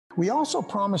We also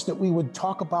promised that we would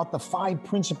talk about the 5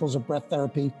 principles of breath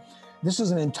therapy. This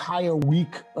is an entire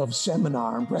week of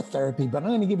seminar on breath therapy, but I'm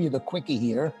going to give you the quickie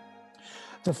here.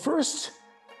 The first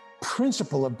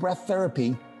principle of breath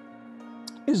therapy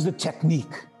is the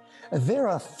technique. There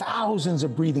are thousands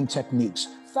of breathing techniques,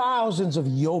 thousands of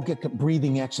yogic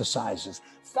breathing exercises,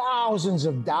 thousands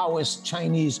of Taoist,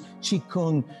 Chinese,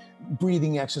 Qigong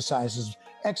breathing exercises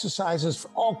for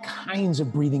all kinds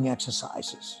of breathing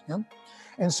exercises. Yeah?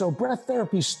 And so breath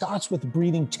therapy starts with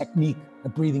breathing technique, a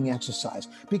breathing exercise,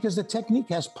 because the technique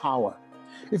has power.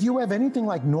 If you have anything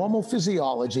like normal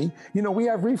physiology, we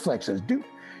have reflexes.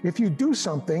 If you do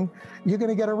something, you're going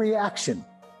to get a reaction,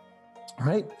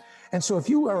 right? And so if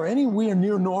you are anywhere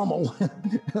near normal,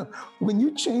 when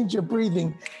you change your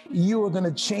breathing, you are going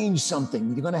to change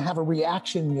something. You're going to have a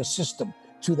reaction in your system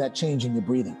to that change in your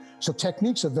breathing. So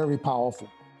techniques are very powerful.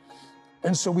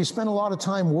 And so we spend a lot of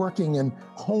time working and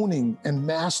honing and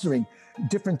mastering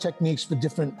different techniques for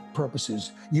different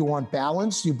purposes. You want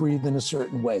balance, you breathe in a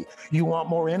certain way. You want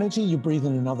more energy, you breathe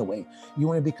in another way. You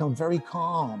want to become very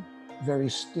calm, very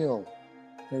still,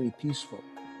 very peaceful.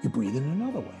 You breathe in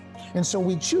another way. And so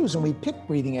we choose and we pick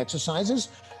breathing exercises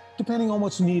depending on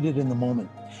what's needed in the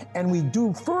moment. And we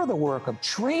do further work of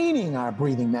training our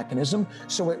breathing mechanism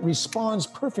so it responds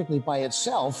perfectly by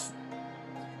itself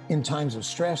in times of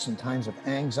stress, in times of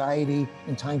anxiety,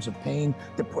 in times of pain.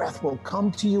 The breath will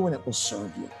come to you and it will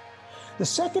serve you. The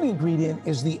second ingredient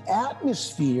is the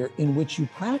atmosphere in which you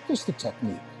practice the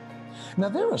technique. Now,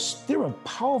 there are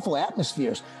powerful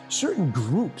atmospheres, certain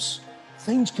groups.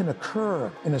 Things can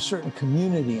occur in a certain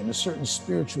community, in a certain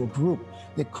spiritual group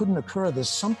that couldn't occur. There's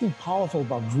something powerful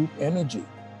about group energy.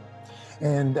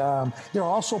 And there are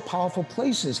also powerful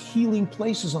places, healing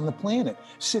places on the planet.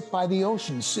 Sit by the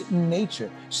ocean, sit in nature,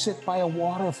 sit by a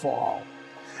waterfall.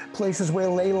 Places where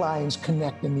ley lines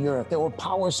connect in the earth. There were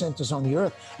power centers on the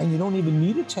earth, and you don't even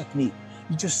need a technique.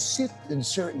 You just sit in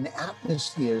certain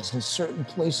atmospheres in certain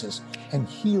places, and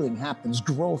healing happens,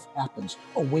 growth happens,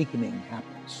 awakening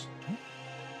happens.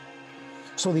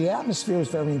 So the atmosphere is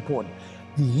very important.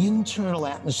 The internal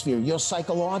atmosphere, your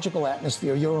psychological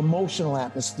atmosphere, your emotional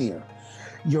atmosphere,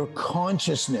 your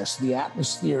consciousness, the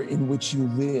atmosphere in which you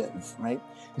live, right?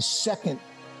 The second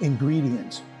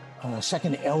ingredient,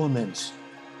 second element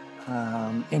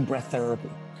in breath therapy.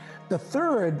 The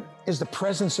third is the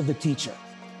presence of the teacher,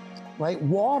 right?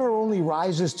 Water only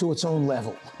rises to its own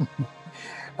level.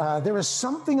 There is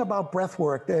something about breath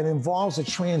work that involves a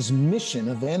transmission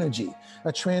of energy,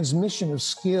 a transmission of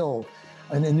skill,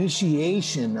 an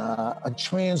initiation, a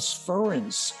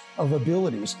transference of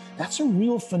abilities. That's a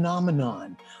real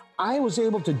phenomenon. I was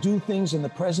able to do things in the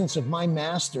presence of my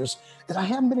masters that I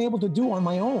haven't been able to do on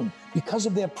my own. Because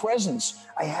of their presence,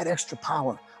 I had extra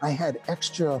power. I had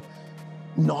extra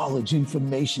knowledge,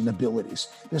 information, abilities.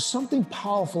 There's something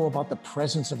powerful about the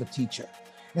presence of a teacher.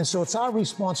 And so it's our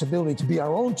responsibility to be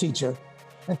our own teacher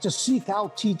and to seek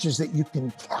out teachers that you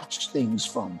can catch things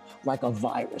from, like a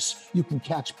virus. You can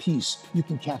catch peace, you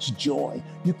can catch joy,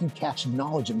 you can catch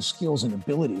knowledge and skills and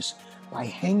abilities by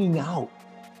hanging out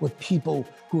with people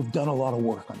who have done a lot of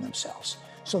work on themselves.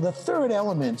 So the third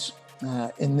element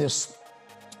in this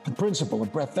principle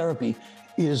of breath therapy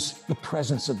is the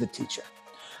presence of the teacher.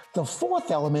 The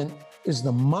fourth element is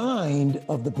the mind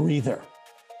of the breather.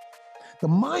 The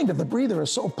mind of the breather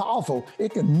is so powerful,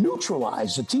 it can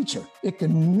neutralize the teacher. It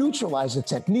can neutralize the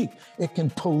technique. It can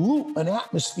pollute an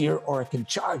atmosphere or it can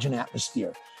charge an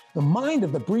atmosphere. The mind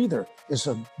of the breather is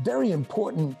a very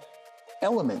important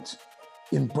element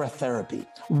in breath therapy.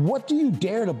 What do you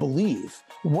dare to believe?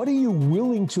 What are you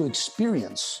willing to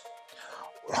experience?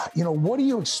 What are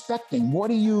you expecting? What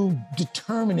are you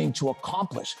determining to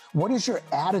accomplish? What is your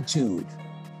attitude?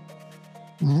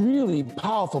 Really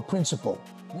powerful principle.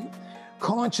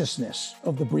 Consciousness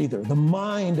of the breather, the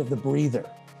mind of the breather.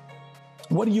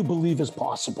 What do you believe is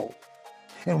possible?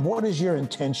 And what is your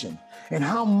intention? And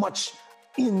how much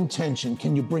intention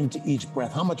can you bring to each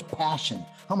breath? How much passion?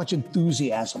 How much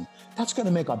enthusiasm? That's going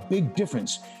to make a big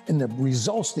difference in the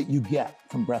results that you get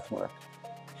from breath work.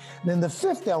 Then the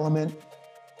fifth element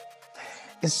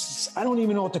is, I don't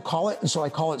even know what to call it, and so I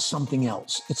call it something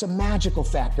else. It's a magical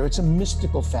factor. It's a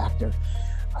mystical factor.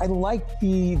 I like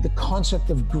the concept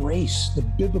of grace, the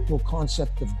biblical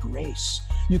concept of grace.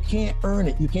 You can't earn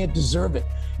it. You can't deserve it.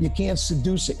 You can't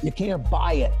seduce it. You can't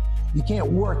buy it. You can't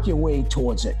work your way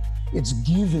towards it. It's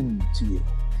given to you.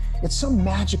 It's some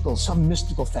magical, some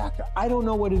mystical factor. I don't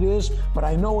know what it is, but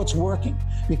I know it's working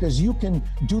because you can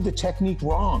do the technique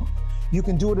wrong. You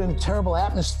can do it in a terrible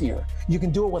atmosphere. You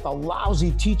can do it with a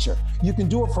lousy teacher. You can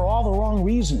do it for all the wrong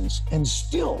reasons and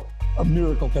still a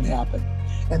miracle can happen.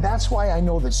 And that's why I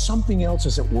know that something else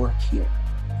is at work here.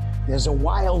 There's a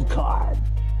wild card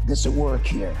that's at work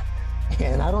here.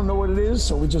 And I don't know what it is,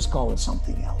 so we just call it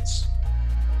something else.